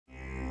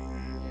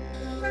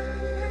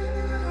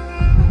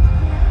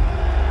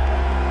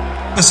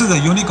This is a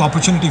unique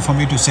opportunity for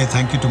me to say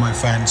thank you to my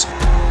fans.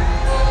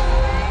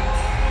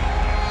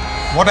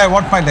 What I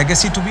want my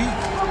legacy to be?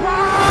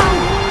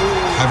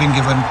 Having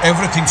given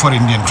everything for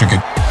Indian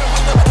cricket.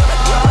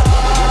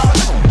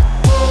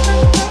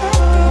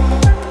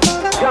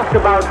 Just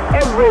about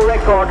every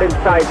record in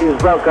sight is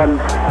broken.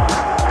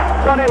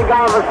 Sunil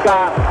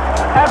Gavaskar,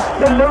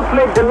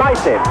 absolutely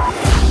delighted.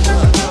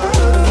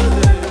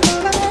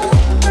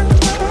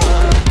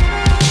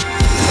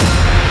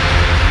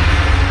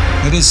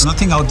 There is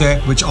nothing out there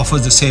which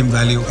offers the same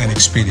value and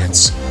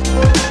experience.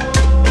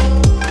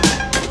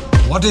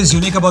 What is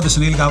unique about the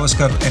Sunil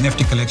Gavaskar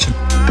NFT collection?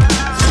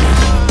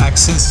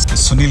 Access the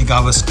Sunil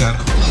Gavaskar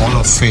Hall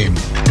of Fame.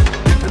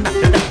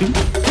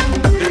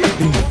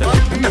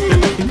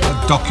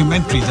 A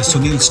documentary, the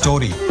Sunil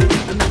story.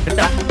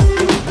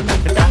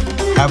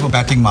 Have a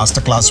batting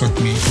masterclass with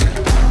me.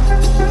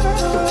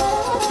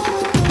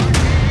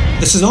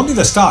 This is only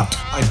the start.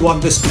 I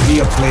want this to be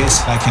a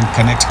place I can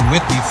connect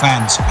with the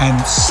fans and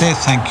say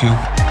thank you.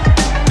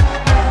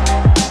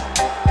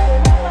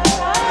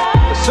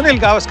 The Sunil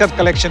Gavaskar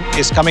collection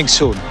is coming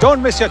soon.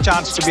 Don't miss your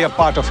chance to be a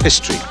part of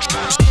history.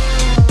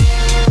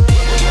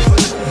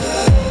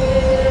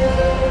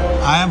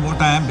 I am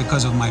what I am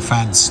because of my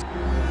fans.